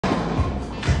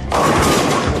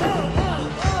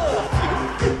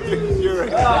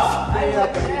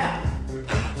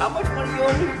How much money you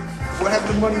owe me? What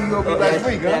happened to money you owed me last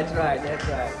week, huh? That's right, that's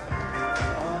right.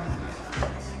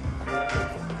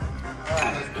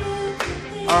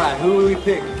 All right, who will we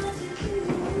pick?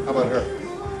 How about her?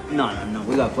 No,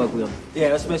 we gotta fuck with him. Yeah,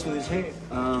 let's mess with his hair.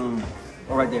 Oh,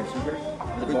 right there, see her?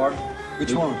 At the bar?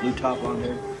 Which one? Blue top on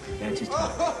there. That's his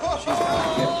top. She's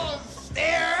hot.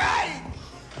 Stare right!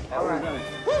 All right.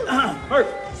 Murph,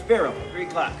 Sparrow, 3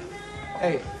 o'clock.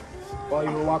 Hey, while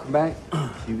you were walking back,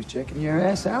 she was checking your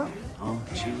ass out. Oh,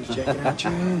 she was checking out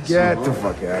your ass. Get the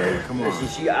fuck out of here, come on.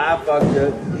 Listen, I fucked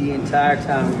up the entire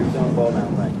time you were throwing the ball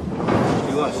down, right?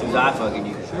 She was eye fucking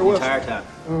you the entire time.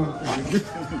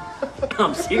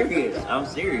 I'm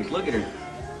serious. Look at her.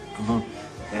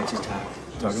 That's his type.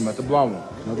 Talking about the blonde one.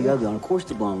 No, the other one. Of course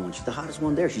the blonde one. She's the hottest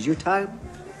one there. She's your type.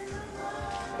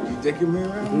 You dicking me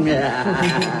around?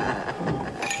 Yeah.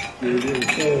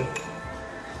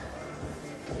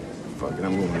 Fuck it,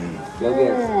 I'm going in. Go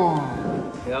get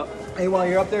her. Yep. Hey, while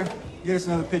you're up there, get us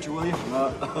another picture, will you?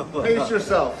 Pace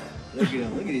yourself. Look at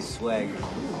him. Look at his swagger.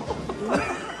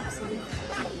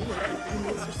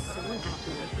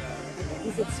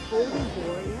 He's at school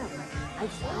before, yeah.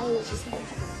 She's like,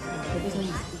 there's no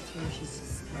need to speak to her. She's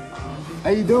just How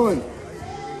you doing?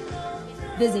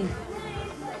 busy.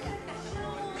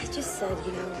 I just said,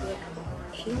 you know, look,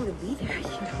 if you don't want to be there, you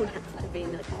don't have to be.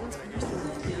 Like, no one's forcing you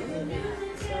to be.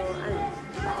 So, I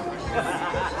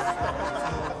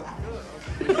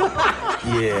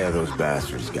don't know. Yeah, those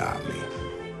bastards got me.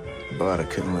 But I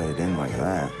couldn't let it end like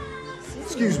that.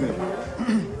 Excuse me.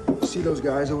 See those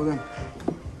guys over there?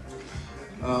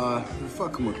 They're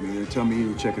fucking with me. They tell me you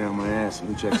were checking out my ass, and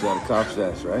who checks out a cop's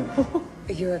ass, right?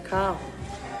 You're a cop.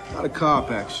 Not a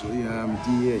cop, actually. I'm a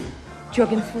DA.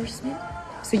 Drug enforcement?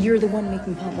 So you're the one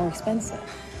making pot more expensive?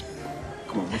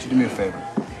 Come on, why don't you do me a favor?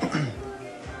 I'm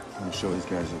gonna show these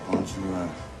guys up. Why don't you,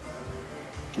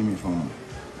 give me your phone number.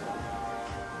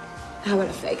 How about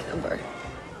a fake number?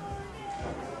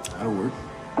 That'll work.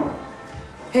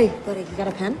 Hey, buddy, you got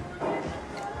a pen?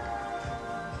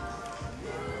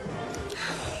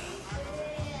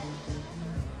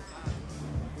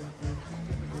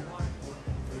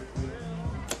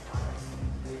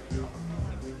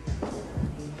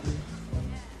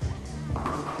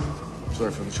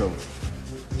 Sorry for the trouble.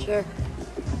 Sure.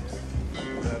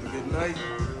 Have a good night.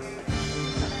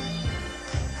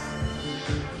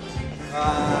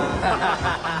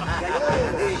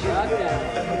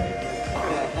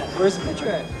 Where's the picture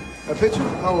at? A picture?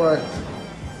 Oh,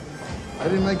 I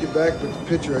didn't make it back, but the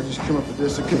picture, I just came up with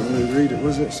this. I can't really read it. What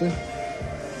does it say?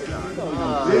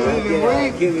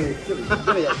 Give me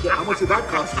that. How much did that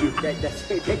cost you?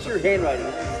 That's your handwriting.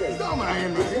 It's not my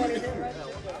handwriting.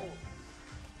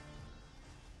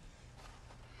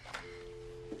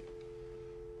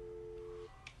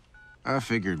 I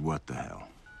figured, what the hell?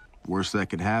 Worst that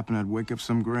could happen, I'd wake up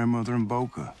some grandmother in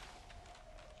Boca.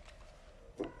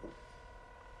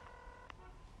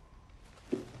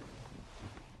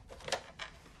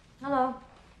 Hello.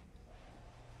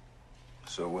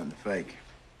 So it wasn't fake.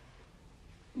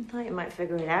 I thought you might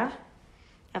figure it out.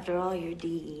 After all, you're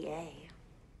DEA.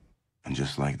 And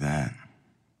just like that,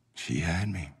 she had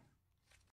me.